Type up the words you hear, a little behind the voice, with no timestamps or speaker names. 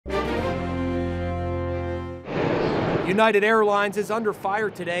United Airlines is under fire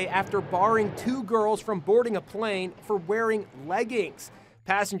today after barring 2 girls from boarding a plane for wearing leggings.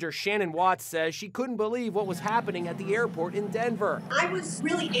 Passenger Shannon Watts says she couldn't believe what was happening at the airport in Denver. I was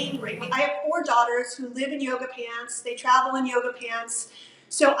really angry. I have 4 daughters who live in yoga pants. They travel in yoga pants.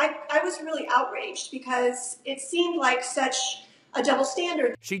 So I was really outraged because it seemed like such a double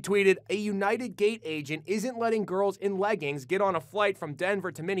standard. She tweeted, "A United gate agent isn't letting girls in leggings get on a flight from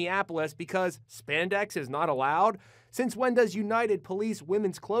Denver to Minneapolis because spandex is not allowed? Since when does United police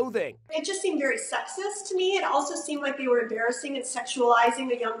women's clothing?" It just seemed very sexist to me. It also seemed like they were embarrassing and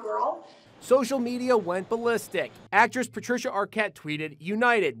sexualizing a young girl. Social media went ballistic. Actress Patricia Arquette tweeted,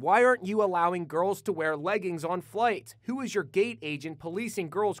 "United, why aren't you allowing girls to wear leggings on flights? Who is your gate agent policing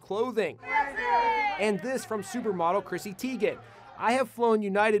girls' clothing?" And this from supermodel Chrissy Teigen. "I have flown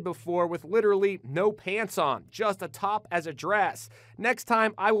United before with literally no pants on, just a top as a dress. Next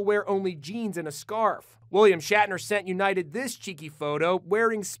time I will wear only jeans and a scarf." William Shatner sent United this cheeky photo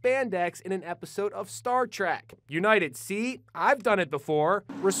wearing spandex in an episode of Star Trek. United, "See, I've done it before."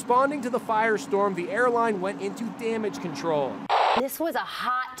 Responding to the firestorm, the airline went into damage control. This was a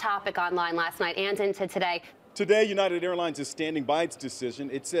hot topic online last night and into today. Today, United Airlines is standing by its decision.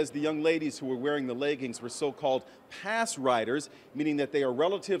 It says the young ladies who were wearing the leggings were so-called pass riders, meaning that they are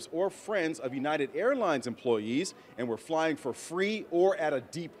relatives or friends of United Airlines employees and were flying for free or at a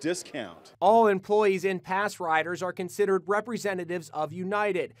deep discount. All employees in pass riders are considered representatives of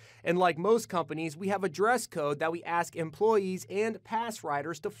United. And like most companies, we have a dress code that we ask employees and pass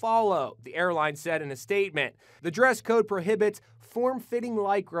riders to follow, the airline said in a statement. The dress code prohibits form-fitting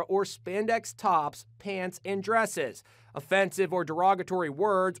lycra or spandex tops, pants, and dresses, offensive or derogatory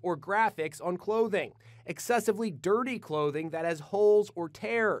words or graphics on clothing, excessively dirty clothing that has holes or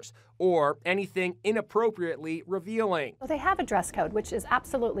tears, or anything inappropriately revealing. Well, they have a dress code, which is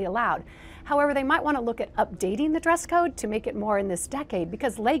absolutely allowed. However, they might want to look at updating the dress code to make it more in this decade,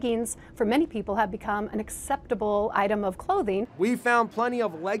 because leggings, for many people, have become an acceptable item of clothing. We found plenty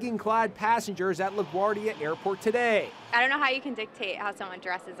of legging-clad passengers at LaGuardia Airport today. I don't know how you can dictate how someone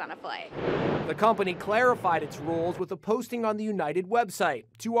dresses on a flight. The company clarified its rules with a posting on the United website.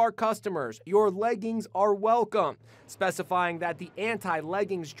 "To our customers, your leggings are welcome," specifying that the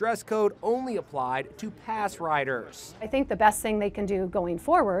anti-leggings dress code only applied to pass riders. I think the best thing they can do going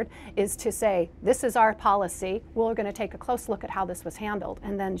forward is to say, this is our policy, we're going to take a close look at how this was handled,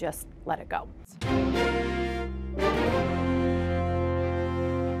 and then just let it go.